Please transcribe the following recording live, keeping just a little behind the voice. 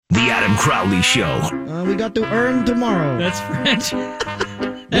The Adam Crowley Show. We got to earn tomorrow. That's French.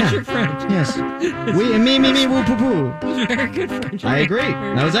 That's your French. Yes. We, me, woo, poo, poo. Very good French. I agree.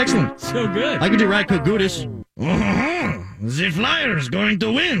 That was excellent. So good. I could do right quick goodies. The Flyers going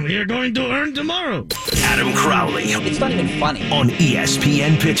to win. We are going to earn tomorrow. Adam Crowley It's not even funny. on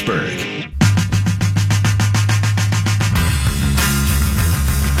ESPN Pittsburgh.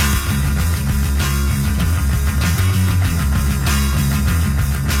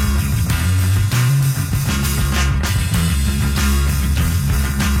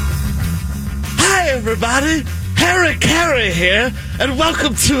 Hi, everybody. Harry Carey here, and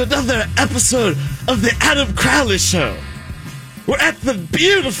welcome to another episode of the Adam Crowley Show. We're at the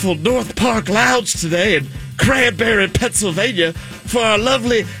beautiful North Park Lounge today in Cranberry, Pennsylvania, for our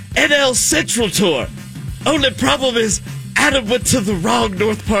lovely NL Central tour. Only problem is, Adam went to the wrong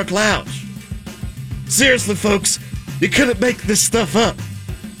North Park Lounge. Seriously, folks, you couldn't make this stuff up.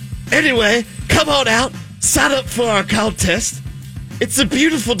 Anyway, come on out, sign up for our contest. It's a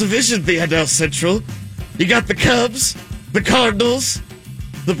beautiful division, the NL Central. You got the Cubs, the Cardinals,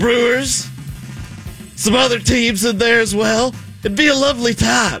 the Brewers, some other teams in there as well. It'd be a lovely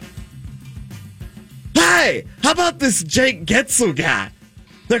time. Hey, how about this Jake Getzel guy?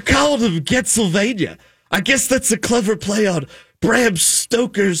 They're calling him Getzelvania. I guess that's a clever play on Bram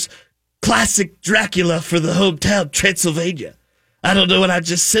Stoker's classic Dracula for the hometown Transylvania. I don't know what I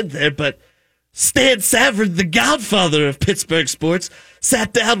just said there, but Stan Savard, the godfather of Pittsburgh sports,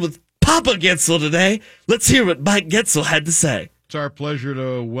 sat down with Papa Getzel today. Let's hear what Mike Getzel had to say. It's our pleasure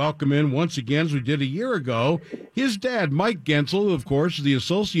to welcome in once again, as we did a year ago, his dad, Mike Getzel, who, of course, is the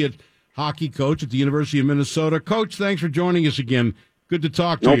associate hockey coach at the University of Minnesota. Coach, thanks for joining us again. Good to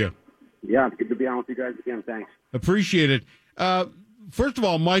talk to you. Yeah, it's good to be on with you guys again. Thanks. Appreciate it. First of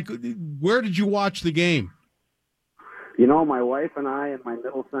all, Mike, where did you watch the game? You know, my wife and I and my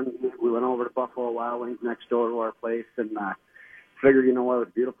middle son, we went over to Buffalo Wild Wings next door to our place and figured, you know what, it was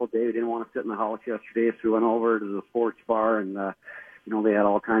a beautiful day. We didn't want to sit in the house yesterday, so we went over to the sports bar and, you know, they had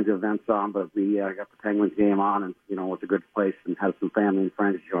all kinds of events on, but we got the Penguins game on and, you know, it was a good place and had some family and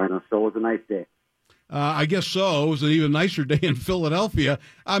friends join us, so it was a nice day. I guess so. It was an even nicer day in Philadelphia.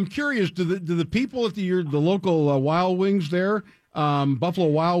 I'm curious, do the people at the local Wild Wings there, Buffalo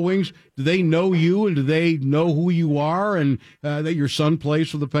Wild Wings, do they know you and do they know who you are and that your son plays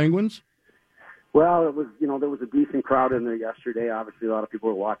for the Penguins? Well, it was, you know, there was a decent crowd in there yesterday. Obviously, a lot of people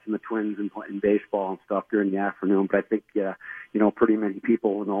were watching the Twins and playing baseball and stuff during the afternoon. But I think, you know, pretty many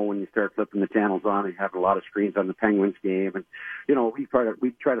people know when you start flipping the channels on and having a lot of screens on the Penguins game. And, you know, we try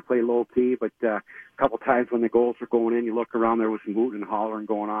to play low key, but a couple times when the goals were going in, you look around, there was some hooting and hollering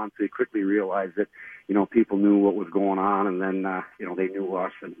going on. So you quickly realized that, you know, people knew what was going on. And then, you know, they knew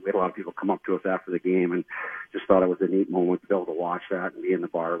us. And we had a lot of people come up to us after the game and just thought it was a neat moment to be able to watch that and be in the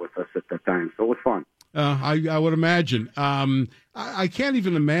bar with us at that time. So it was fun. I would imagine. I can't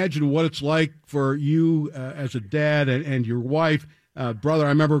even imagine what it's like for you as a dad and your wife, brother. I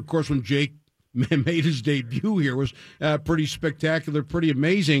remember, of course, when Jake made his debut here, was pretty spectacular, pretty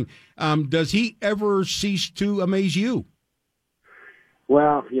amazing. Does he ever cease to amaze you?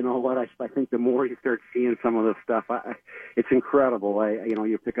 Well, you know what? I think the more you start seeing some of this stuff, it's incredible. You know,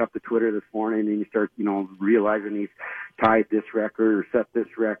 you pick up the Twitter this morning and you start, you know, realizing he's tied this record or set this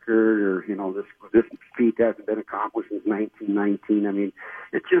record, or you know, this feat hasn't been accomplished since 1919. I mean,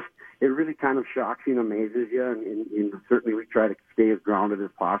 it really kind of shocks you and amazes you. And certainly we try to stay as grounded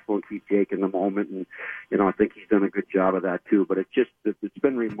as possible and keep Jake in the moment. And you know, I think he's done a good job of that too. But it's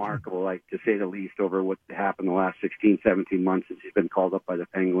been remarkable, like to say the least, over what happened the last 16, 17 months since he's been called up by the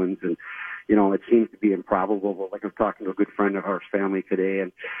Penguins. And you know, it seems to be improbable. But like I was talking to a good friend of ours family today,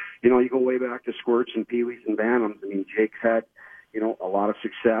 and you know, you go way back to Squirts and Pee-wees and Bantams. I mean, Jake's had, you know, a lot of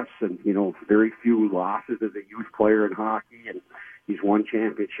success and, you know, very few losses as a youth player in hockey, and he's won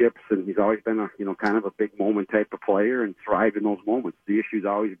championships, and he's always been a, you know, kind of a big moment type of player and thrived in those moments. The issue's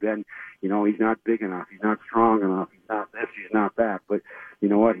always been, you know, he's not big enough, he's not strong enough, he's not this, he's not that. But you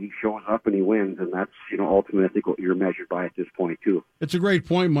know what? He shows up and he wins, and that's, you know, ultimately I think what you're measured by at this point too. It's a great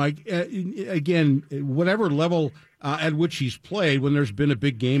point, Mike. Again, whatever level at which he's played, when there's been a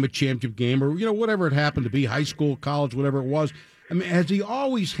big game, a championship game, or you know, whatever it happened to be, high school, college, whatever it was. I mean, has he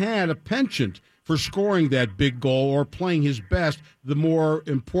always had a penchant for scoring that big goal or playing his best, the more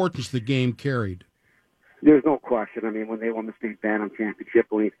importance the game carried? There's no question. I mean, when they won the state Bantam championship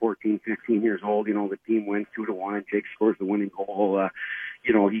when he's 14, 15 years old, you know, the team wins 2-1 and Jake scores the winning goal.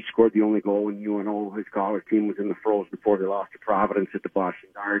 he scored the only goal when UNO, his college team, was in the Froze before they lost to Providence at the Boston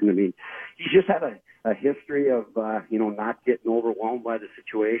Garden. I mean, he's just had a history of, not getting overwhelmed by the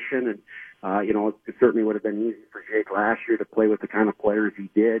situation. And, it certainly would have been easy for Jake last year to play with the kind of players he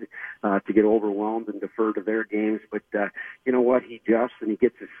did, to get overwhelmed and defer to their games. But, you know what? He adjusts and he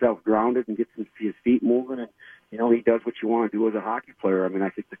gets himself grounded and gets his feet moving. And, he does what you want to do as a hockey player. I mean, I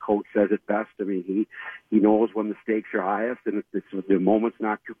think the coach says it best. I mean, he knows when the stakes are highest and the moment's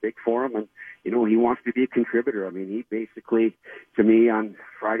not too big for him. And, he wants to be a contributor. I mean, he basically, to me, on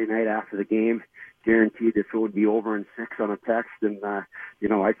Friday night after the game, guaranteed this would be over in 6 on a text. And,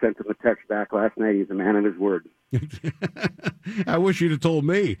 I sent him a text back last night. He's a man of his word. I wish you'd have told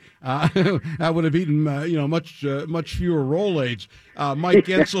me. I would have eaten, much fewer Rolaids. Mike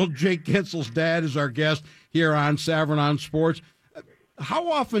Guentzel, Jake Guentzel's dad, is our guest here on Savran on Sports. How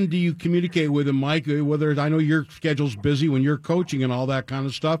often do you communicate with him, Mike? Whether I know your schedule's busy when you're coaching and all that kind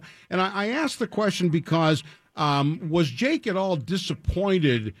of stuff. And I asked the question because was Jake at all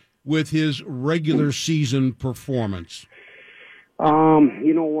disappointed with his regular season performance?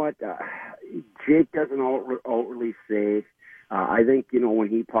 You know what? Jake doesn't outwardly say. I think, when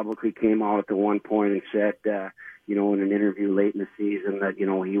he publicly came out at the one point and said, in an interview late in the season that,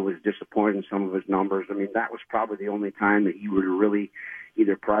 he was disappointed in some of his numbers. I mean, that was probably the only time that he would have really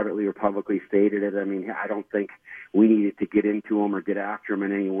either privately or publicly stated it. I mean, I don't think we needed to get into him or get after him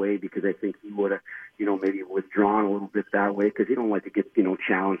in any way because I think he would have, maybe withdrawn a little bit that way because he don't like to get,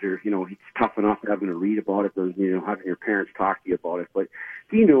 challenged or, he's tough enough having to read about it than, having your parents talk to you about it. But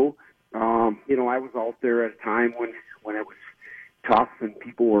he knew, I was out there at a time when it was tough and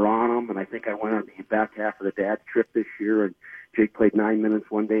people were on him, and I think I went on the back half of the dad's trip this year, and Jake played 9 minutes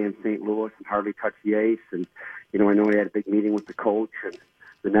one day in St. Louis and hardly touched the ice, and, I know he had a big meeting with the coach, and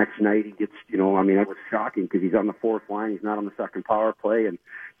the next night he gets, it was shocking because he's on the fourth line, he's not on the second power play, and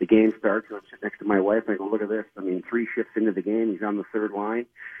the game starts, and I'm sitting next to my wife, and I go, look at this, 3 shifts into the game, he's on the third line,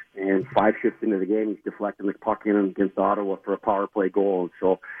 and 5 shifts into the game, he's deflecting the puck in against Ottawa for a power play goal, and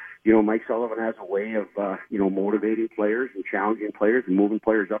so, Mike Sullivan has a way of, motivating players and challenging players and moving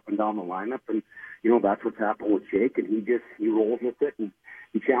players up and down the lineup. And, that's what's happened with Jake. And he rolls with it and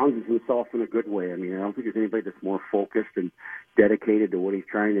he challenges himself in a good way. I mean, I don't think there's anybody that's more focused and dedicated to what he's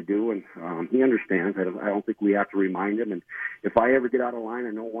trying to do. And he understands. I don't think we have to remind him. And if I ever get out of line,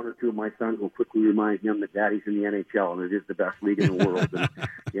 I know 1 or 2 of my sons will quickly remind him that Daddy's in the NHL and it is the best league in the world. And,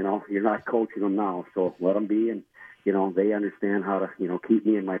 you're not coaching them now. So let them be. And, they understand how to, keep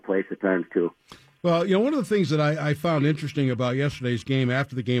me in my place at times too. Well, one of the things that I found interesting about yesterday's game,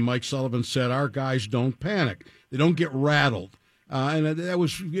 after the game, Mike Sullivan said, our guys don't panic. They don't get rattled. And that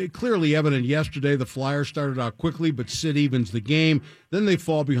was clearly evident yesterday. The Flyers started out quickly, but Sid evens the game. Then they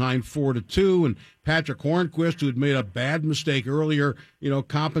fall behind 4-2, and Patrick Hornquist, who had made a bad mistake earlier,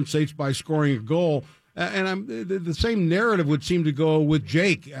 compensates by scoring a goal. And the same narrative would seem to go with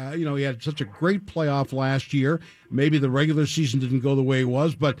Jake. He had such a great playoff last year. Maybe the regular season didn't go the way it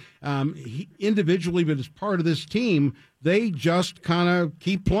was, but he individually, but as part of this team, they just kind of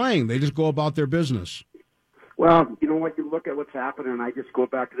keep playing. They just go about their business. Well, what you look at what's happened, and I just go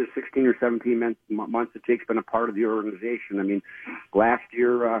back to the 16 or 17 months that Jake's been a part of the organization. I mean, last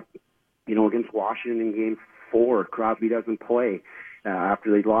year, against Washington in Game 4, Crosby doesn't play.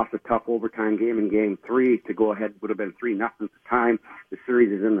 After they lost a tough overtime game in Game 3 to go ahead, would have been 3-0 at the time. The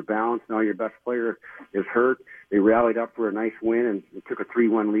series is in the balance. Now your best player is hurt. They rallied up for a nice win and took a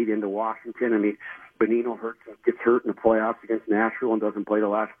 3-1 lead into Washington. I mean, Bonino gets hurt in the playoffs against Nashville and doesn't play the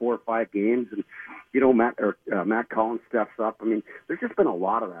last 4 or 5 games. And, Matt Collins steps up. I mean, there's just been a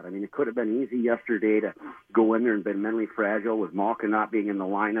lot of that. I mean, it could have been easy yesterday to go in there and been mentally fragile with Malkin not being in the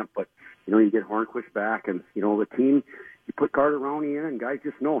lineup. But, you get Hornquist back and, the team, you put Carter Rowney in and guys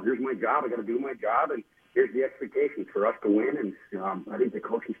just know, here's my job. I got to do my job. And here's the expectations for us to win. And I think the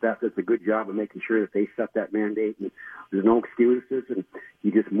coaching staff does a good job of making sure that they set that mandate. And there's no excuses. And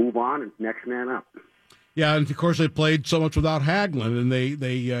you just move on and next man up. Yeah, and of course they played so much without Hagelin, and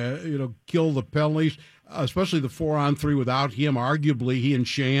they kill the penalties, especially the 4-on-3 without him. Arguably, he and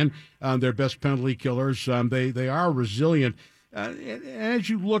Sheahan, their best penalty killers. They are resilient. As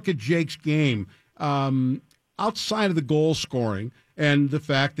you look at Jake's game, outside of the goal scoring and the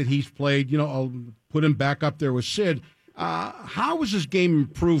fact that he's played, I'll put him back up there with Sid. How has his game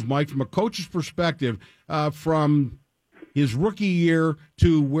improved, Mike, from a coach's perspective, from his rookie year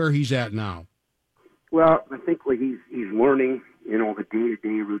to where he's at now? Well, I think he's learning, the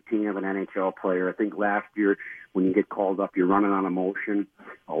day-to-day routine of an NHL player. I think last year when you get called up, you're running on emotion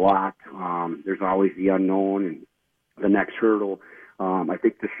a lot. There's always the unknown and the next hurdle. I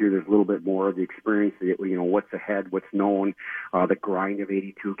think this year there's a little bit more of the experience, what's ahead, what's known, the grind of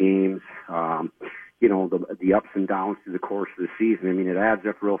 82 games, the ups and downs through the course of the season. I mean, it adds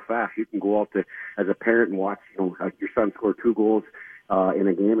up real fast. You can go out as a parent and watch, your son score 2 goals in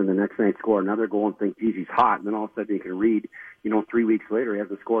a game, and the next night score another goal and think, geez, he's hot. And then all of a sudden you can read, 3 weeks later he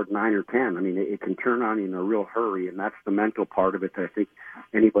hasn't scored 9 or 10. I mean, it can turn on you in a real hurry, and that's the mental part of it that I think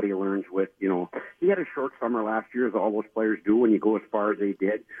anybody learns with. He had a short summer last year, as all those players do when you go as far as they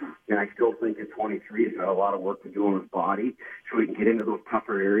did. And I still think at 23 he's got a lot of work to do on his body so he can get into those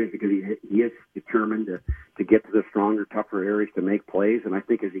tougher areas, because he is determined to get to the stronger, tougher areas to make plays. And I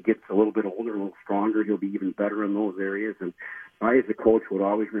think as he gets a little bit older, a little stronger, he'll be even better in those areas. And I, as a coach, would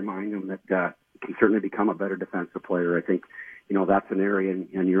always remind him that he can certainly become a better defensive player. I think, that's an area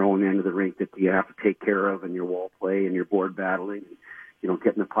in your own end of the rink that you have to take care of, and your wall play and your board battling,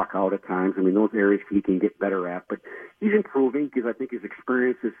 getting the puck out at times. I mean, those areas he can get better at. But he's improving, because I think his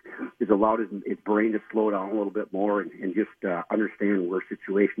experience has allowed his brain to slow down a little bit more and just understand where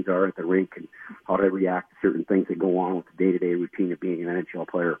situations are at the rink and how to react to certain things that go on with the day-to-day routine of being an NHL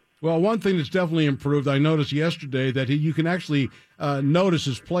player. Well, one thing that's definitely improved, I noticed yesterday that you can actually notice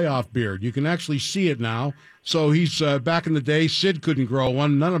his playoff beard. You can actually see it now. So he's back in the day, Sid couldn't grow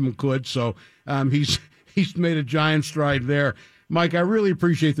one. None of them could. So he's made a giant stride there. Mike, I really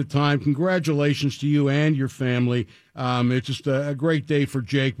appreciate the time. Congratulations to you and your family. It's just a great day for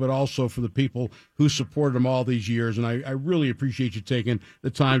Jake, but also for the people who supported him all these years. And I really appreciate you taking the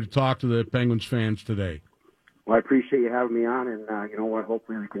time to talk to the Penguins fans today. Well, I appreciate you having me on, and you know what?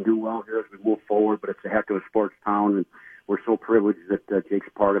 Hopefully we can do well here as we move forward. But it's a heck of a sports town, and we're so privileged that Jake's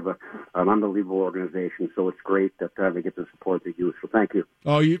part of an unbelievable organization. So it's great that they get the support they do. So thank you.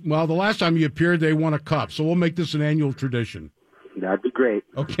 Well, the last time you appeared, they won a cup, so we'll make this an annual tradition. That'd be great.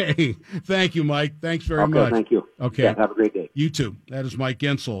 Okay. Thank you, Mike. Thanks very much. Thank you. Okay. Yeah, have a great day. You too. That is Mike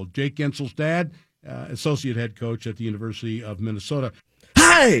Gensel, Jake Gensel's dad, associate head coach at the University of Minnesota.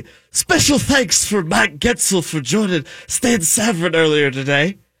 Hi! Special thanks for Mike Gensel for joining Stan Savran earlier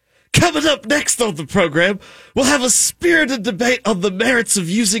today. Coming up next on the program, we'll have a spirited debate on the merits of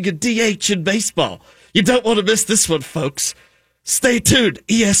using a DH in baseball. You don't want to miss this one, folks. Stay tuned,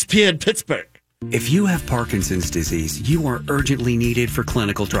 ESPN Pittsburgh. If you have Parkinson's disease, you are urgently needed for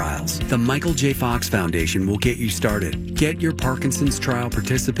clinical trials. The Michael J. Fox Foundation will get you started. Get your Parkinson's trial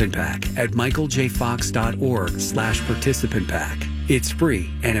participant pack at michaeljfox.org/participant pack. It's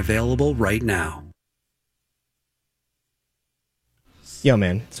free and available right now. Yo,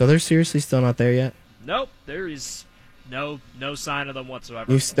 man, so they're seriously still not there yet? Nope, there is no sign of them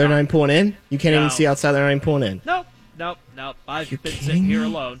whatsoever. They're not even pulling in? You can't even see outside, they're not even pulling in? Nope. I've been sitting here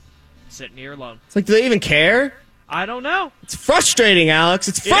alone. It's like, do they even care? I don't know. It's frustrating, Alex.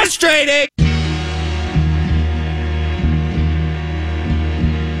 It's frustrating!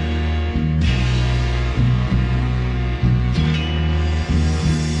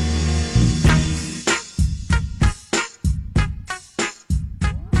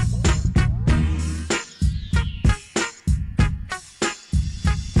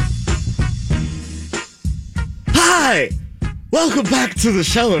 Hi! Welcome back to the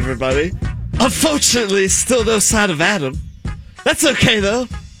show, everybody. Unfortunately, still no sign of Adam. That's okay, though.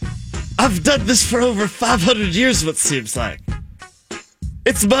 I've done this for over 500 years, what seems like.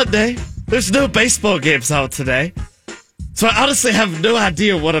 It's Monday. There's no baseball games out today. So I honestly have no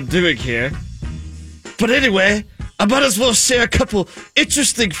idea what I'm doing here. But anyway, I might as well share a couple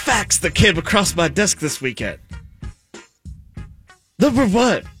interesting facts that came across my desk this weekend. Number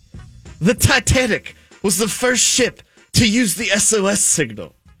 1. The Titanic was the first ship to use the SOS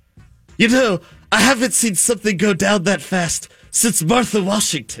signal. You know, I haven't seen something go down that fast since Martha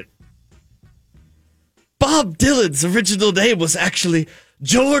Washington. Bob Dylan's original name was actually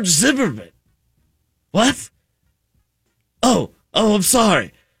George Zimmerman. What? Oh, I'm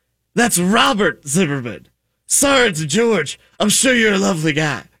sorry. That's Robert Zimmerman. Sorry to George. I'm sure you're a lovely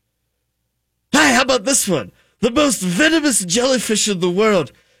guy. Hey, how about this one? The most venomous jellyfish in the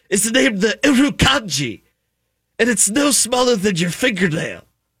world is named the Irukandji, and it's no smaller than your fingernail.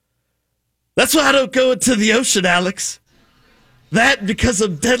 That's why I don't go into the ocean, Alex. That because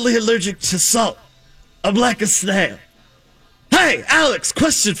I'm deadly allergic to salt. I'm like a snail. Hey, Alex,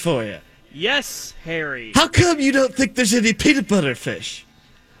 question for you. Yes, Harry. How come you don't think there's any peanut butter fish?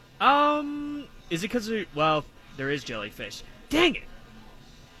 Is it because, well, there is jellyfish. Dang it.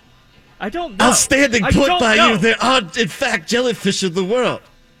 I don't know. Outstanding point by you. There are, in fact, jellyfish in the world.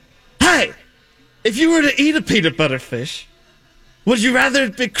 Hey, if you were to eat a peanut butter fish, would you rather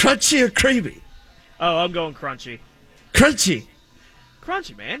it be crunchy or creamy? Oh, I'm going crunchy. Crunchy?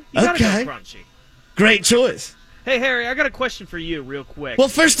 Crunchy, man. You gotta go crunchy. Great choice. Hey, Harry, I got a question for you real quick. Well,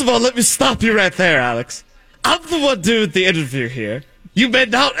 first of all, let me stop you right there, Alex. I'm the one doing the interview here. You may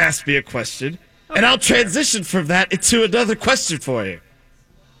not ask me a question, and I'll transition from that into another question for you.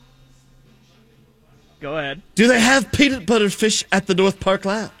 Go ahead. Do they have peanut butter fish at the North Park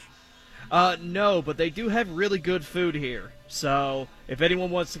Lounge? No, but they do have really good food here. So, if anyone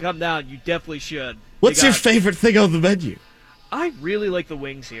wants to come down, you definitely should. What's your favorite thing on the menu? I really like the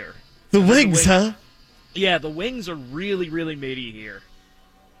wings here. The wings, huh? Yeah, the wings are really, really meaty here.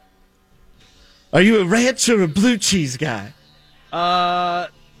 Are you a ranch or a blue cheese guy? I'm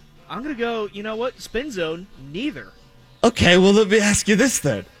gonna go, you know what? Spin zone, neither. Okay, well, let me ask you this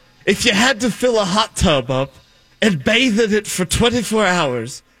then. If you had to fill a hot tub up and bathe in it for 24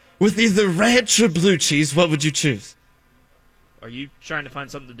 hours with either ranch or blue cheese, what would you choose? Are you trying to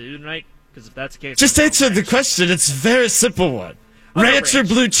find something to do tonight? Because if that's the case... Just answer the question. It's a very simple one. Ranch or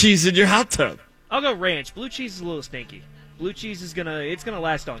blue cheese in your hot tub? I'll go ranch. Blue cheese is a little stinky. Blue cheese is gonna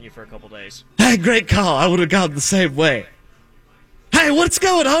last on you for a couple days. Hey, great call. I would have gone the same way. Hey, what's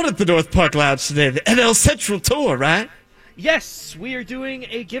going on at the North Park Lounge today? The NL Central Tour, right? Yes, we are doing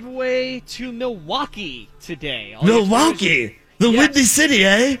a giveaway to Milwaukee today. Milwaukee? The Windy City,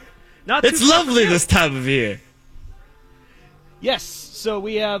 eh? It's lovely this time of year. Yes, so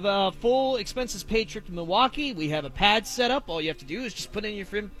we have a full expenses paid trip to Milwaukee. We have a pad set up. All you have to do is just put in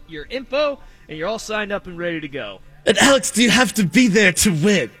your info, and you're all signed up and ready to go. And Alex, do you have to be there to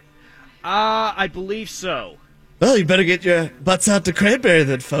win? I believe so. Well, you better get your butts out to Cranberry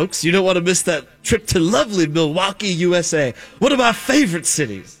then, folks. You don't want to miss that trip to lovely Milwaukee, USA. One of my favorite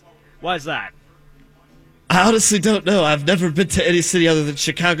cities. Why is that? I honestly don't know. I've never been to any city other than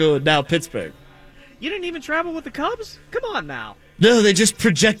Chicago and now Pittsburgh. You didn't even travel with the Cubs? Come on now. No, they just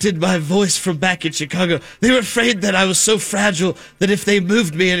projected my voice from back in Chicago. They were afraid that I was so fragile that if they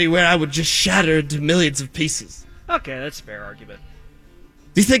moved me anywhere, I would just shatter into millions of pieces. Okay, that's a fair argument.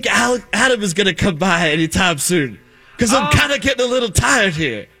 Do you think Adam is going to come by anytime soon? Because I'm kind of getting a little tired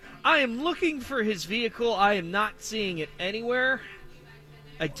here. I am looking for his vehicle. I am not seeing it anywhere.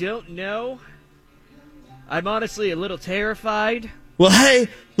 I don't know. I'm honestly a little terrified. Well, hey,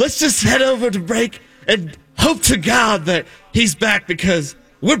 let's just head over to break and hope to God that he's back because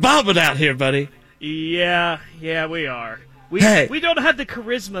we're bombing out here, buddy. Yeah, we are. We don't have the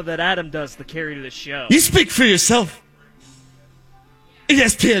charisma that Adam does to carry to the show. You speak for yourself.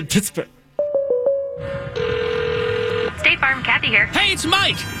 ESPN Pittsburgh. State Farm, Kathy here. Hey, it's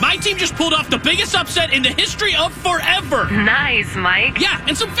Mike. My team just pulled off the biggest upset in the history of forever. Nice, Mike. Yeah,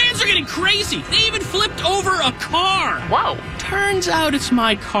 and some fans are getting crazy. They even flipped over a car. Whoa. Turns out it's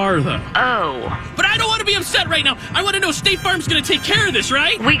my car, though. Oh. But I don't want to be upset right now. I want to know State Farm's going to take care of this,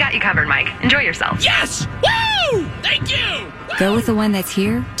 right? We got you covered, Mike. Enjoy yourself. Yes! Woo! Thank you! Go with the one that's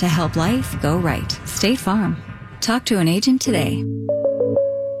here to help life go right. State Farm. Talk to an agent today.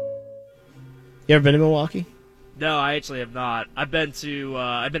 You ever been to Milwaukee? No, I actually have not. I've been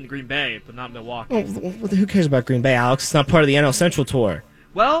to Green Bay, but not Milwaukee. Oh, who cares about Green Bay, Alex? It's not part of the NL Central Tour.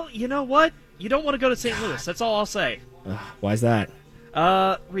 Well, you know what? You don't want to go to St. Louis. That's all I'll say. Why is that?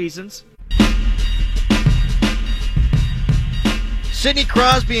 Reasons. Sidney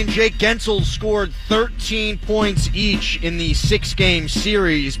Crosby and Jake Gensel scored 13 points each in the 6-game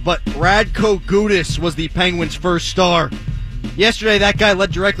series, but Radko Gudas was the Penguins' first star. Yesterday, that guy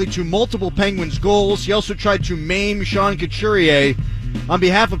led directly to multiple Penguins goals. He also tried to maim Sean Couturier. On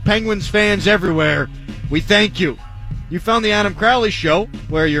behalf of Penguins fans everywhere, we thank you. You found the Adam Crowley Show,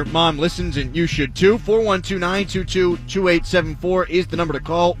 where your mom listens, and you should too. 412-922-2874 is the number to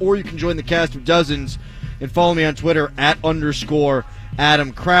call, or you can join the cast of dozens and follow me on Twitter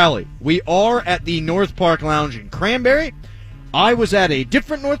 @_Adam Crowley. We are at the North Park Lounge in Cranberry. I was at a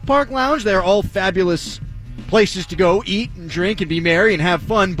different North Park Lounge. They're all fabulous places to go eat and drink and be merry and have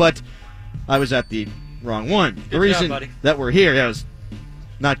fun, but I was at the wrong one. The reason that we're here, that was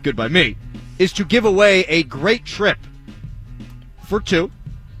not good by me, is to give away a great trip for two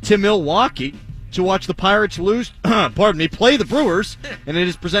to Milwaukee to watch the Pirates play the Brewers, and it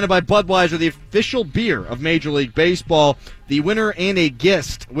is presented by Budweiser, the official beer of Major League Baseball. The winner and a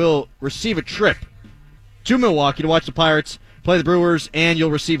guest will receive a trip to Milwaukee to watch the Pirates play the Brewers, and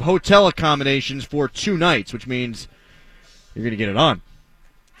you'll receive hotel accommodations for 2 nights, which means you're going to get it on.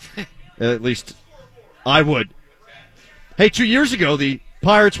 At least I would. Hey, 2 years ago, the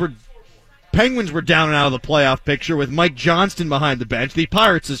Penguins were down and out of the playoff picture with Mike Johnston behind the bench. The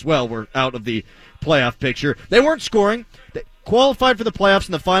Pirates as well were out of the playoff picture. They weren't scoring. They qualified for the playoffs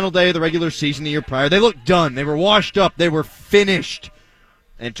in the final day of the regular season the year prior. They looked done. They were washed up. They were finished.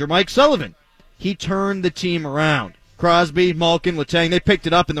 Enter Mike Sullivan. He turned the team around. Crosby, Malkin, Letang, they picked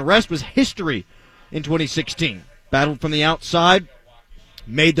it up, and the rest was history in 2016. battled from the outside,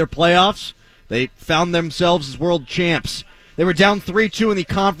 made their playoffs. They found themselves as world champs. They were down 3-2 in the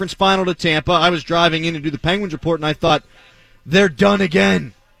conference final to Tampa. I was driving in to do the Penguins report, and I thought, they're done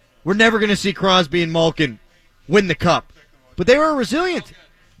again. We're never going to see Crosby and Malkin win the cup. But they were resilient.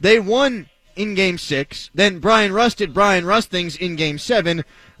 They won in Game 6. Then Brian Rust did Brian Rust things in Game 7.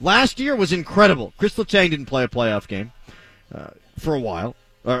 Last year was incredible. Chris Letang didn't play a playoff game for a while,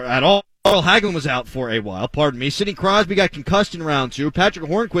 or at all. Carl Hagelin was out for a while, pardon me. Sidney Crosby got concussed in round 2. Patrick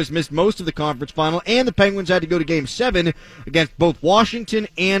Hornquist missed most of the conference final, and the Penguins had to go to Game 7 against both Washington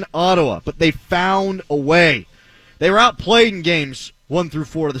and Ottawa. But they found a way. They were outplayed in Games 1 through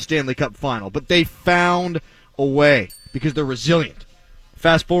 4 of the Stanley Cup final, but they found a way because they're resilient.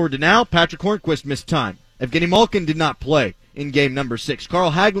 Fast forward to now, Patrick Hornquist missed time. Evgeny Malkin did not play in Game number 6.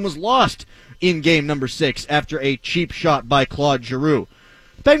 Carl Hagelin was lost in Game number 6 after a cheap shot by Claude Giroux.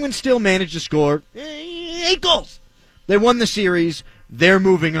 The Penguins still managed to score 8 goals. They won the series. They're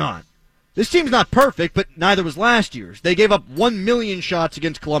moving on. This team's not perfect, but neither was last year's. They gave up 1 million shots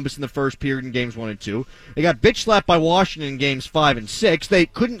against Columbus in the first period in Games 1 and 2. They got bitch-slapped by Washington in Games 5 and 6. They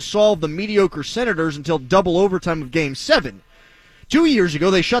couldn't solve the mediocre Senators until double overtime of Game 7. 2 years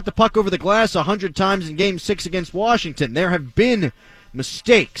ago, they shot the puck over the glass 100 times in Game 6 against Washington. There have been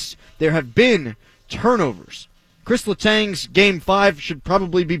mistakes. There have been turnovers. Chris Letang's Game 5 should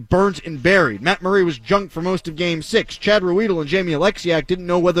probably be burnt and buried. Matt Murray was junked for most of Game 6. Chad Ruedel and Jamie Alexiak didn't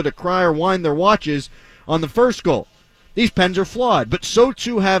know whether to cry or wind their watches on the first goal. These Pens are flawed, but so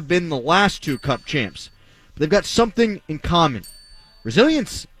too have been the last 2 Cup champs. But they've got something in common.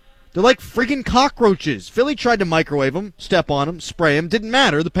 Resilience. They're like freaking cockroaches. Philly tried to microwave them, step on them, spray them. Didn't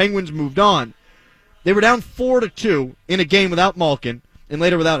matter. The Penguins moved on. They were down 4-2 in a game without Malkin and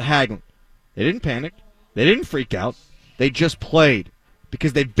later without Hagelin. They didn't panic. They didn't freak out. They just played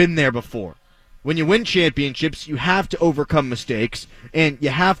because they've been there before. When you win championships, you have to overcome mistakes, and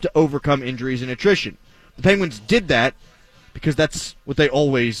you have to overcome injuries and attrition. The Penguins did that because that's what they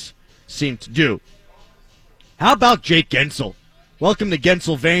always seem to do. How about Jake Gensel? Welcome to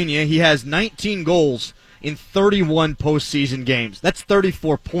Genselvania. He has 19 goals in 31 postseason games. That's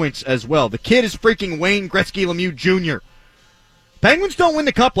 34 points as well. The kid is freaking Wayne Gretzky Lemieux Jr. Penguins don't win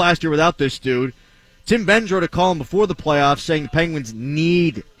the Cup last year without this dude. Tim Benz wrote a column before the playoffs saying the Penguins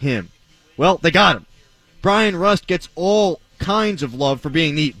need him. Well, they got him. Brian Rust gets all kinds of love for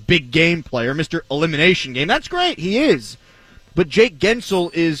being the big game player, Mr. Elimination Game. That's great, he is. But Jake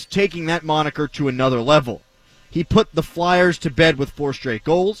Gensel is taking that moniker to another level. He put the Flyers to bed with 4 straight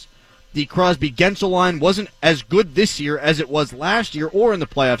goals. The Crosby-Gensel line wasn't as good this year as it was last year or in the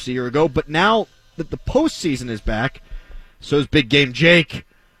playoffs a year ago, but now that the postseason is back, so is Big Game Jake.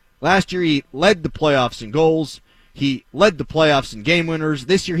 Last year, he led the playoffs in goals. He led the playoffs in game winners.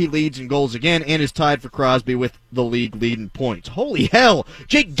 This year, he leads in goals again and is tied for Crosby with the league lead in points. Holy hell!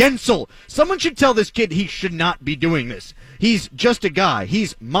 Jake Gensel! Someone should tell this kid he should not be doing this. He's just a guy.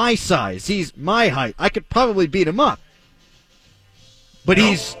 He's my size. He's my height. I could probably beat him up. But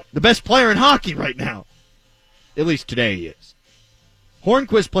he's the best player in hockey right now. At least today he is.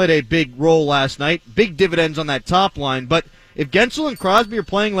 Hornquist played a big role last night. Big dividends on that top line, but if Gensel and Crosby are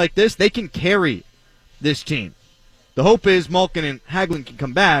playing like this, they can carry this team. The hope is Malkin and Hagelin can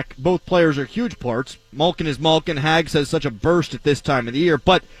come back. Both players are huge parts. Malkin is Malkin. Hags has such a burst at this time of the year.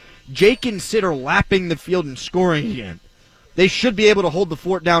 But Jake and Sid are lapping the field and scoring again. They should be able to hold the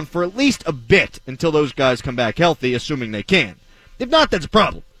fort down for at least a bit until those guys come back healthy, assuming they can. If not, that's a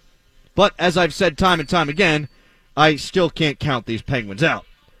problem. But as I've said time and time again, I still can't count these Penguins out.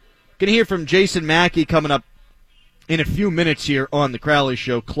 Going to hear from Jason Mackey coming up in a few minutes here on the Crowley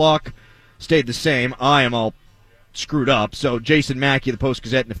Show. Clock stayed the same. I am all screwed up. So Jason Mackey, the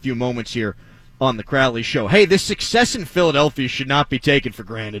Post-Gazette, in a few moments here on the Crowley Show. Hey, this success in Philadelphia should not be taken for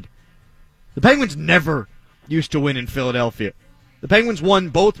granted. The Penguins never used to win in Philadelphia. The Penguins won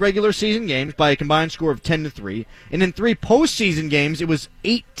both regular season games by a combined score of 10-3, and in 3 postseason games, it was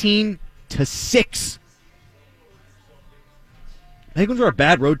 18-6. Penguins are a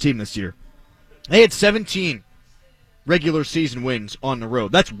bad road team this year. They had 17 regular season wins on the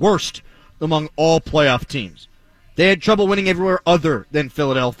road. That's worst among all playoff teams. They had trouble winning everywhere other than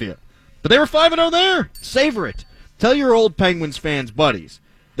Philadelphia. But they were 5-0 there. Savor it. Tell your old Penguins fans buddies.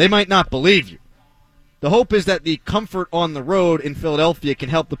 They might not believe you. The hope is that the comfort on the road in Philadelphia can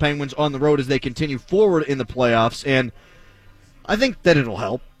help the Penguins on the road as they continue forward in the playoffs, and I think that it'll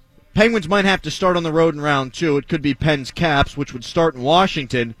help. Penguins might have to start on the road in round 2. It could be Pens Caps, which would start in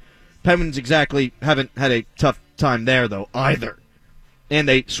Washington. Penguins exactly haven't had a tough time there, though, either. And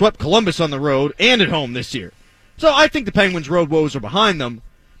they swept Columbus on the road and at home this year. So I think the Penguins' road woes are behind them.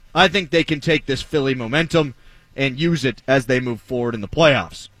 I think they can take this Philly momentum and use it as they move forward in the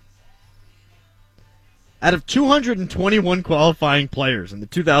playoffs. Out of 221 qualifying players in the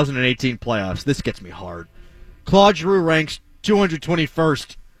 2018 playoffs, this gets me hard. Claude Giroux ranks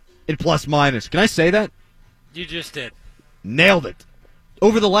 221st in plus-minus. Can I say that? You just did. Nailed it.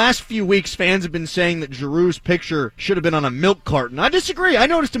 Over the last few weeks, fans have been saying that Giroux's picture should have been on a milk carton. I disagree. I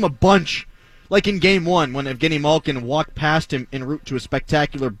noticed him a bunch, like in Game 1 when Evgeny Malkin walked past him en route to a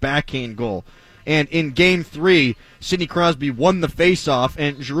spectacular backhand goal. And in Game 3, Sidney Crosby won the faceoff,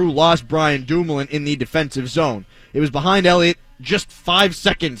 and Giroux lost Brian Dumoulin in the defensive zone. It was behind Elliott just 5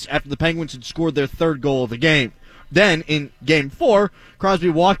 seconds after the Penguins had scored their third goal of the game. Then, in Game 4, Crosby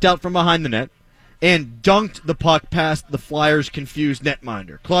walked out from behind the net and dunked the puck past the Flyers' confused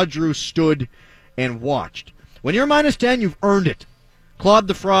netminder. Claude Giroux stood and watched. When you're minus 10, you've earned it. Claude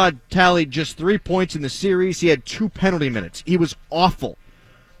the Fraud tallied just 3 points in the series. He had 2 penalty minutes. He was awful.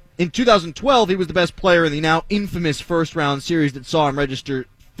 In 2012, he was the best player in the now infamous first-round series that saw him register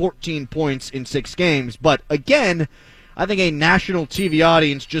 14 points in 6 games. But again, I think a national TV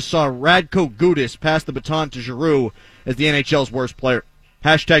audience just saw Radko Gudas pass the baton to Giroux as the NHL's worst player.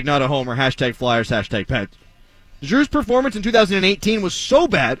 Hashtag not a homer, hashtag Flyers, hashtag Peds. Giroux's performance in 2018 was so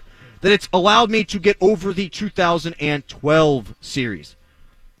bad that it's allowed me to get over the 2012 series.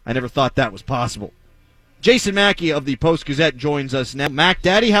 I never thought that was possible. Jason Mackey of the Post-Gazette joins us now. Mac,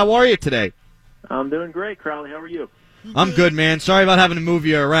 Daddy, how are you today? I'm doing great, Crowley. How are you? I'm good, man. Sorry about having to move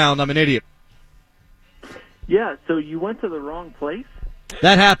you around. I'm an idiot. Yeah, so you went to the wrong place?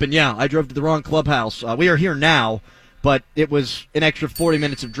 That happened, yeah. I drove to the wrong clubhouse. We are here now, but it was an extra 40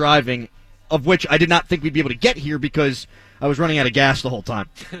 minutes of driving, of which I did not think we'd be able to get here because I was running out of gas the whole time.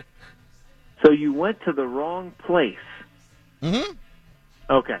 So you went to the wrong place? Mm-hmm.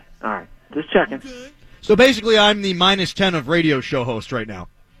 Okay, all right. Just checking. So basically, I'm the minus 10 of radio show host right now.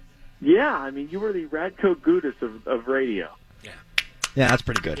 Yeah, I mean, you were the Radko Gudas of radio. Yeah, that's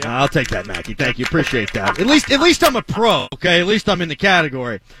pretty good. I'll take that, Mackey. Thank you. Appreciate that. At least I'm a pro, okay? At least I'm in the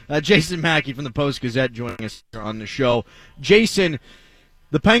category. Jason Mackey from the Post-Gazette joining us on the show. Jason,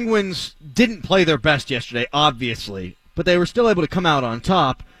 the Penguins didn't play their best yesterday, obviously, but they were still able to come out on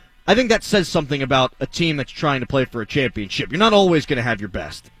top. I think that says something about a team that's trying to play for a championship. You're not always going to have your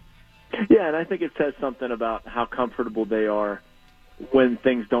best. Yeah, and I think it says something about how comfortable they are when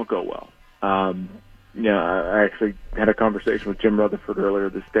things don't go well. I actually had a conversation with Jim Rutherford earlier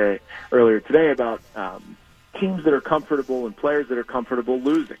today about teams that are comfortable and players that are comfortable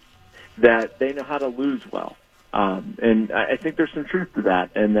losing, that they know how to lose well. And I think there's some truth to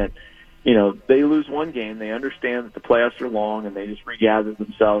that, and that, they lose one game, they understand that the playoffs are long, and they just regather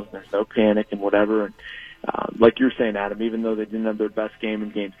themselves, and there's no panic and whatever. And like you're saying, Adam, even though they didn't have their best game in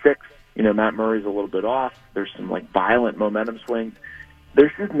Game 6, Matt Murray's a little bit off. There's some violent momentum swings.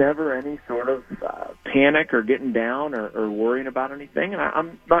 There's just never any sort of panic or getting down or worrying about anything. And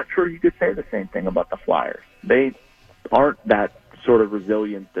I'm not sure you could say the same thing about the Flyers. They aren't that sort of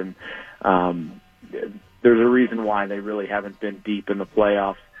resilient, and there's a reason why they really haven't been deep in the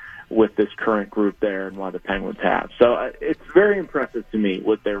playoffs with this current group there, and why the Penguins have. So it's very impressive to me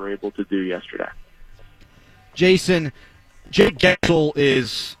what they were able to do yesterday. Jason, Jake Gensel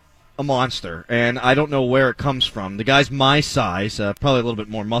is a monster, and I don't know where it comes from. The guy's my size, probably a little bit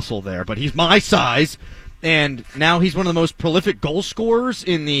more muscle there, but he's my size, and now he's one of the most prolific goal scorers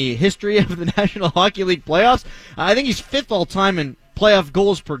in the history of the National Hockey League playoffs. I think he's 5th all-time in playoff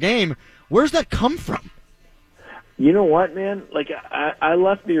goals per game. Where's that come from? You know what, man? I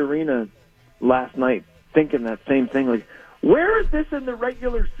left the arena last night thinking that same thing. Where is this in the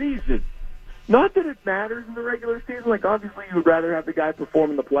regular season? Not that it matters in the regular season. Obviously, you would rather have the guy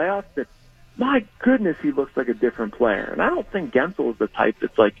perform in the playoffs, but my goodness, he looks like a different player. And I don't think Gensel is the type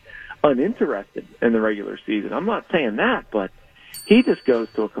that's, uninterested in the regular season. I'm not saying that, but he just goes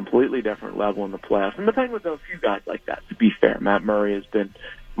to a completely different level in the playoffs. And the Penguins have a few guys like that, to be fair. Matt Murray has been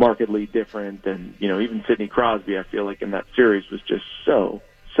markedly different, and, even Sidney Crosby, I feel like in that series was just so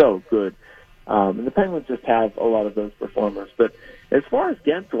good. And the Penguins just have a lot of those performers. But as far as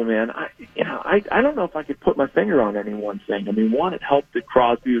Gensel, man, I don't know if I could put my finger on any one thing. I mean, 1, it helped that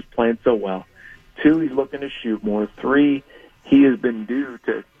Crosby was playing so well. 2, he's looking to shoot more. 3, he has been due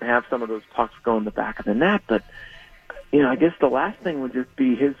to have some of those pucks go in the back of the net. But, I guess the last thing would just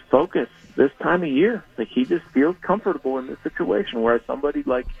be his focus this time of year. He just feels comfortable in this situation, whereas somebody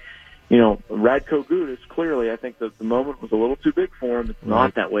like, Radko Gudas, clearly, I think that the moment was a little too big for him. It's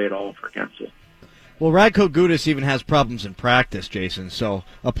not that way at all for Gensel. Well, Radko Gudas even has problems in practice, Jason, so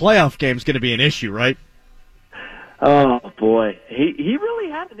a playoff game is going to be an issue, right? Oh, boy. He really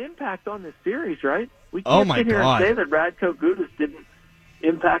had an impact on this series, right? We can't sit here and say that Radko Gudas didn't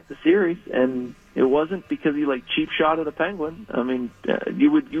impact the series, and It wasn't because he cheap shot at a Penguin. I mean,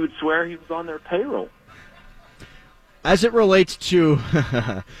 you would swear he was on their payroll. As it relates to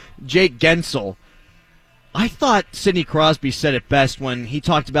Jake Gensel, I thought Sidney Crosby said it best when he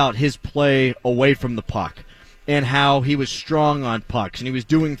talked about his play away from the puck and how he was strong on pucks and he was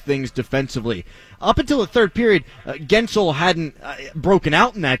doing things defensively. Up until the third period, Gensel hadn't broken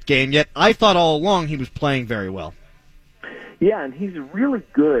out in that game, yet I thought all along he was playing very well. Yeah, and he's really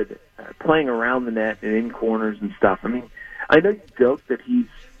good at playing around the net and in corners and stuff. I mean, I know you joke that he's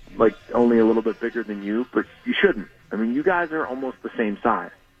only a little bit bigger than you, but you shouldn't. I mean, you guys are almost the same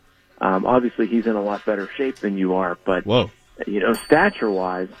size. Obviously, he's in a lot better shape than you are, but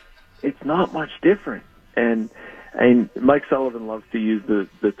stature-wise, it's not much different. And Mike Sullivan loves to use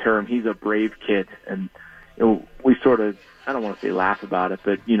the term, he's a brave kid. And we sort of, I don't want to say laugh about it,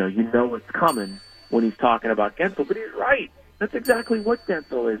 but you know what's coming when he's talking about Gensel. But he's right. That's exactly what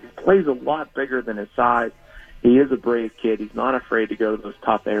Gensel is. He plays a lot bigger than his size. He is a brave kid. He's not afraid to go to those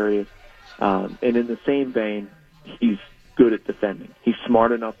tough areas. And in the same vein, he's good at defending. He's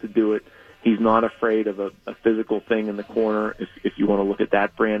smart enough to do it. He's not afraid of a physical thing in the corner, if you want to look at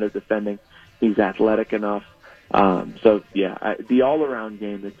that brand of defending. He's athletic enough. The all-around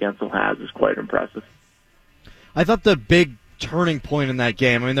game that Gensel has is quite impressive. I thought the big turning point in that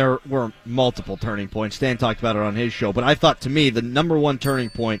game, I mean, there were multiple turning points. Stan talked about it on his show, but I thought, to me, the number one turning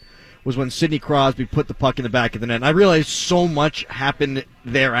point was when Sidney Crosby put the puck in the back of the net. And I realized so much happened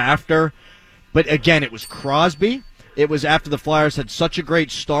thereafter, but again, it was Crosby. It was after the Flyers had such a great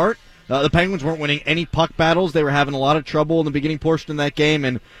start. The Penguins weren't winning any puck battles. They were having a lot of trouble in the beginning portion of that game,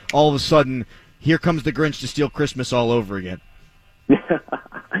 and all of a sudden, here comes the Grinch to steal Christmas all over again.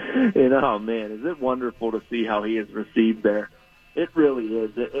 Man, is it wonderful to see how he is received there? It really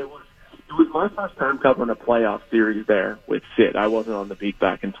is. It was my first time covering a playoff series there with Sid. I wasn't on the beat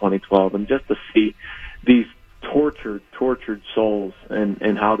back in 2012, and just to see these tortured souls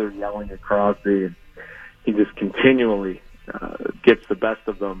and how they're yelling at Crosby, and he just continually gets the best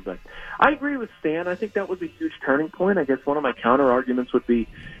of them. But I agree with Stan. I think that was a huge turning point. I guess one of my counter arguments would be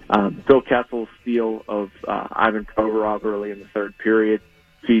Phil Kessel's steal of Ivan Provorov early in the third period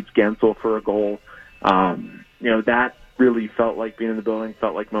feeds Gensel for a goal. That really felt like being in the building,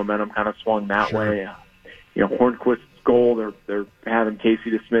 felt like momentum kind of swung that way. Hornquist's goal, they're having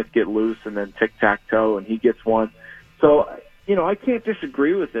Casey DeSmith get loose and then tic-tac-toe, and he gets one. So, I can't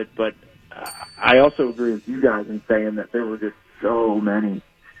disagree with it, but I also agree with you guys in saying that there were just so many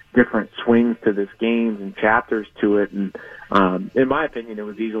different swings to this game and chapters to it. And in my opinion, it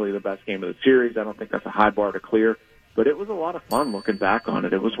was easily the best game of the series. I don't think that's a high bar to clear, but it was a lot of fun looking back on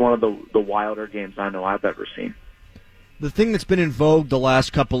it. It was one of the wilder games I know I've ever seen. The thing that's been in vogue the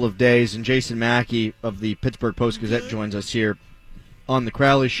last couple of days, and Jason Mackey of the Pittsburgh Post-Gazette joins us here on the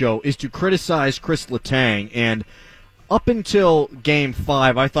Crowley Show, is to criticize Chris Letang. And up until Game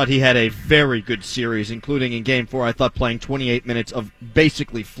 5, I thought he had a very good series, including in Game 4, I thought playing 28 minutes of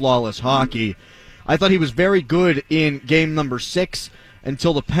basically flawless hockey. I thought he was very good in Game number 6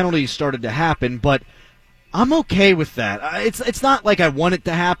 until the penalties started to happen, but I'm okay with that. It's not like I want it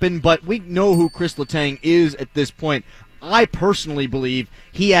to happen, but we know who Chris Letang is at this point. I personally believe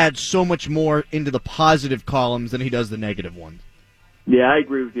he adds so much more into the positive columns than he does the negative ones. Yeah, I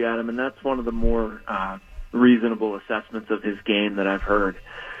agree with you, Adam, and that's one of the more reasonable assessments of his game that I've heard.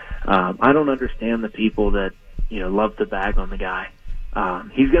 I don't understand the people that love to bag on the guy.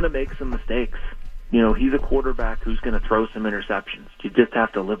 He's going to make some mistakes. He's a quarterback who's going to throw some interceptions. You just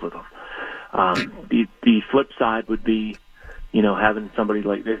have to live with him. The flip side would be, having somebody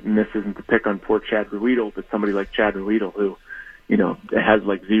like this, and this isn't to pick on poor Chad Ruedel, but somebody like Chad Ruedel who, has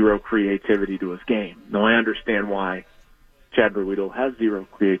zero creativity to his game. Now, I understand why Chad Ruedel has zero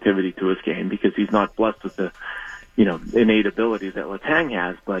creativity to his game because he's not blessed with the, innate abilities that Letang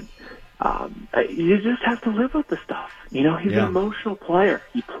has, but you just have to live with the stuff. He's an emotional player.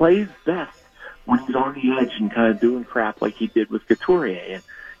 He plays best when he's on the edge and kind of doing crap like he did with Couturier.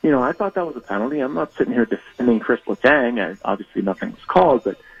 And, I thought that was a penalty. I'm not sitting here defending Chris Letang. Obviously nothing was called,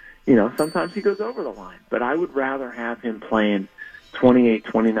 but, sometimes he goes over the line. But I would rather have him playing 28,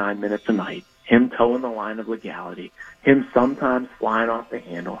 29 minutes a night, him towing the line of legality, him sometimes flying off the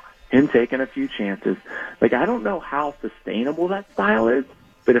handle, him taking a few chances. I don't know how sustainable that style is,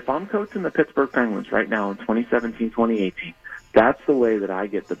 but if I'm coaching the Pittsburgh Penguins right now in 2017, 2018, that's the way that I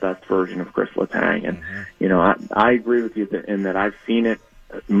get the best version of Chris Letang. And, I agree with you in that I've seen it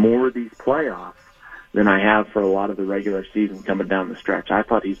more of these playoffs than I have for a lot of the regular season coming down the stretch. I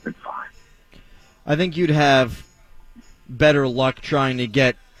thought he's been fine. I think you'd have better luck trying to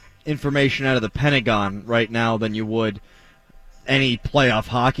get information out of the Pentagon right now than you would any playoff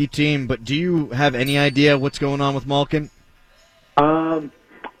hockey team, but do you have any idea what's going on with Malkin?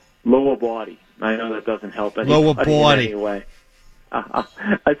 Lower body. I know that doesn't help Lower body. in any way.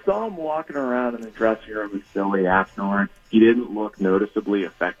 I saw him walking around in the dressing room with Philly afterwards. He didn't look noticeably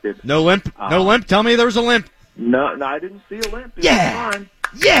affected. No limp? No limp? Tell me there was a limp. No, I didn't see a limp. It Yeah! was fine.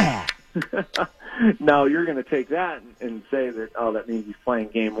 Yeah! No, you're going to take that and say that, that means he's playing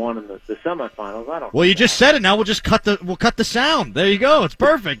game one in the semifinals. I don't. Well, you just said it. Now we'll cut the sound. There you go. It's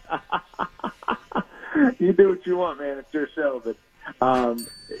perfect. You do what you want, man. It's your show, but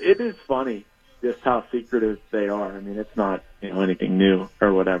it is funny just how secretive they are. I mean, it's not anything new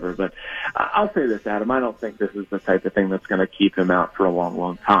or whatever. But I'll say this, Adam. I don't think this is the type of thing that's going to keep him out for a long,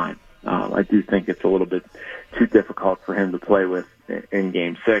 long time. I do think it's a little bit too difficult for him to play with in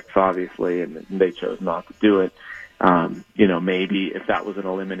Game 6, obviously, and they chose not to do it. Maybe if that was an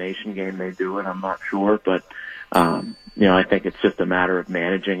elimination game, they do it. I'm not sure, but I think it's just a matter of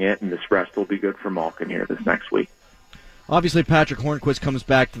managing it, and this rest will be good for Malkin here this next week. Obviously, Patrick Hornquist comes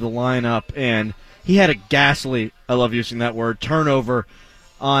back to the lineup, and he had a ghastly, I love using that word, turnover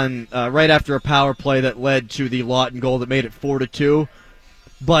on right after a power play that led to the Lawton goal that made it 4-2.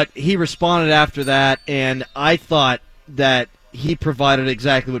 But he responded after that, and I thought that he provided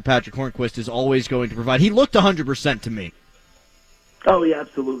exactly what Patrick Hornquist is always going to provide. He looked 100% to me. Oh, he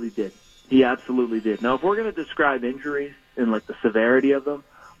absolutely did. He absolutely did. Now, if we're going to describe injuries and the severity of them,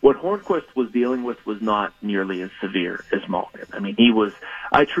 what Hornquist was dealing with was not nearly as severe as Malkin. I mean,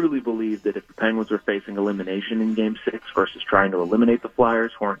 I truly believe that if the Penguins were facing elimination in Game 6 versus trying to eliminate the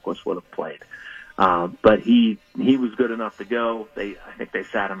Flyers, Hornquist would have played. But he was good enough to go. I think they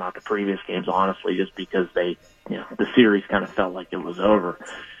sat him out the previous games, honestly, just because the series kind of felt like it was over.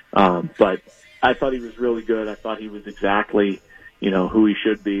 But I thought he was really good. I thought he was exactly, who he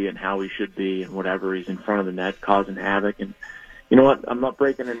should be and how he should be and whatever. He's in front of the net causing havoc. And you know what? I'm not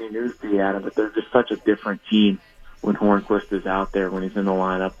breaking any news to you, Adam, but they're just such a different team when Hornquist is out there, when he's in the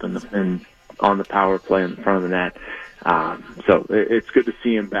lineup and on the power play in front of the net. So it's good to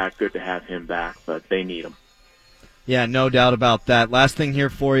see him back, good to have him back, but they need him. Yeah, no doubt about that. Last thing here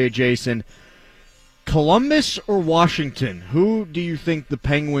for you, Jason. Columbus or Washington? Who do you think the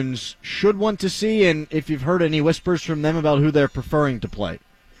Penguins should want to see, and if you've heard any whispers from them about who they're preferring to play?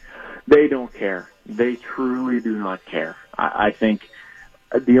 They don't care. They truly do not care. I think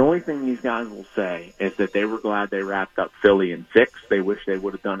the only thing these guys will say is that they were glad they wrapped up Philly in 6. They wish they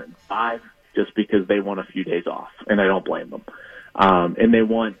would have done it in 5. Just because they want a few days off, and I don't blame them. And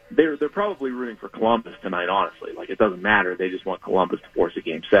they're probably rooting for Columbus tonight, honestly. It doesn't matter. They just want Columbus to force a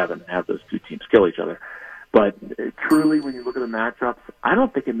Game 7 and have those two teams kill each other. But truly, when you look at the matchups, I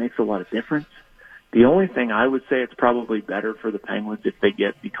don't think it makes a lot of difference. The only thing I would say it's probably better for the Penguins if they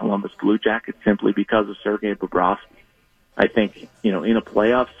get the Columbus Blue Jackets simply because of Sergei Bobrovsky. I think, in a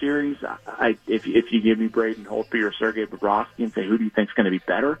playoff series, if you give me Braden Holtby or Sergei Bobrovsky and say, who do you think is going to be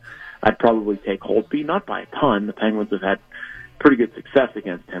better? I'd probably take Holtby, not by a ton. The Penguins have had pretty good success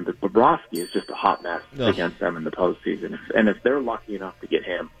against him, but Bobrovsky is just a hot mess against them in the postseason. And if they're lucky enough to get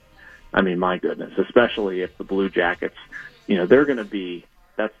him, I mean, my goodness, especially if the Blue Jackets, they're going to be,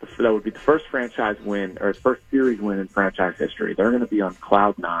 that would be the first franchise win, or first series win in franchise history. They're going to be on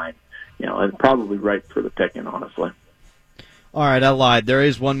cloud 9, and probably right for the picking, honestly. All right, I lied. There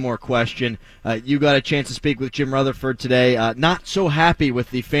is one more question. You got a chance to speak with Jim Rutherford today. Not so happy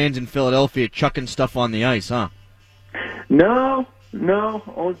with the fans in Philadelphia chucking stuff on the ice, huh? No.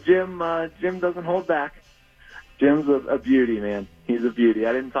 Old Jim doesn't hold back. Jim's a beauty, man. He's a beauty.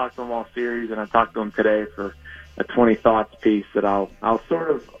 I didn't talk to him all series, and I talked to him today for a 20 Thoughts piece that I'll sort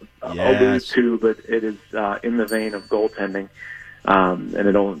of allude to, but it is in the vein of goaltending, and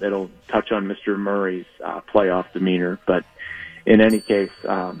it'll touch on Mr. Murray's playoff demeanor, but. In any case,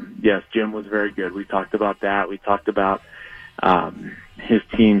 yes, Jim was very good. We talked about that. We talked about his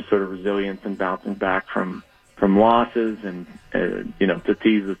team's sort of resilience and bouncing back from losses. And, to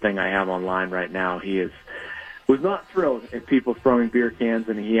tease the thing I have online right now, was not thrilled at people throwing beer cans,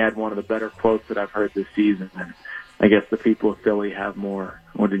 and he had one of the better quotes that I've heard this season. And I guess the people of Philly have more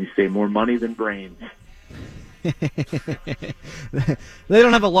money than brains. They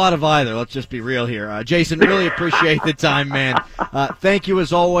don't have a lot of either. Let's just be real here. Jason, really appreciate the time, man. Thank you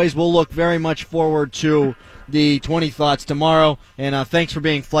as always. We'll look very much forward to the 20 Thoughts tomorrow, and thanks for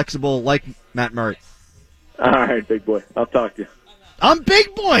being flexible like Matt Murray. All right, big boy. I'll talk to you. I'm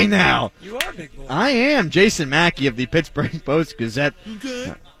big boy now. You are big boy. I am. Jason Mackey of the Pittsburgh Post-Gazette.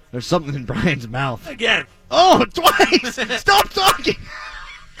 Okay. There's something in Brian's mouth. Again. Oh, twice! Stop talking!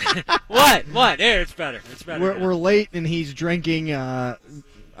 What? There, it's better. It's better. We're late, and he's drinking. I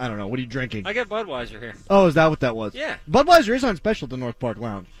I don't know. What are you drinking? I got Budweiser here. Oh, is that what that was? Yeah. Budweiser is on special at the North Park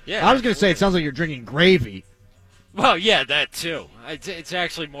Lounge. Yeah, I was going to say, it sounds like you're drinking gravy. Well, yeah, that too. It's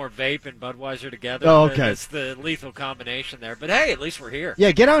actually more vape and Budweiser together. Oh, okay. It's the lethal combination there. But hey, at least we're here.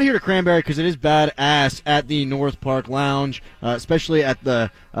 Yeah, get out here to Cranberry because it is badass at the North Park Lounge, especially at the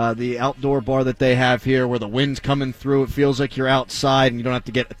outdoor bar that they have here where the wind's coming through. It feels like you're outside and you don't have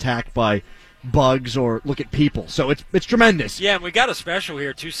to get attacked by bugs or look at people. So it's tremendous. Yeah, and we got a special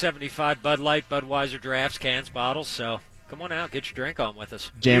here, $2.75 Bud Light, Budweiser drafts, cans, bottles. So come on out, get your drink on with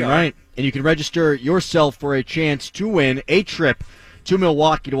us. Damn right. And you can register yourself for a chance to win a trip to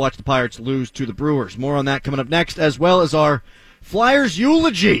Milwaukee to watch the Pirates lose to the Brewers. More on that coming up next, as well as our Flyers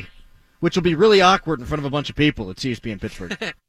eulogy, which will be really awkward in front of a bunch of people at CSPN Pittsburgh.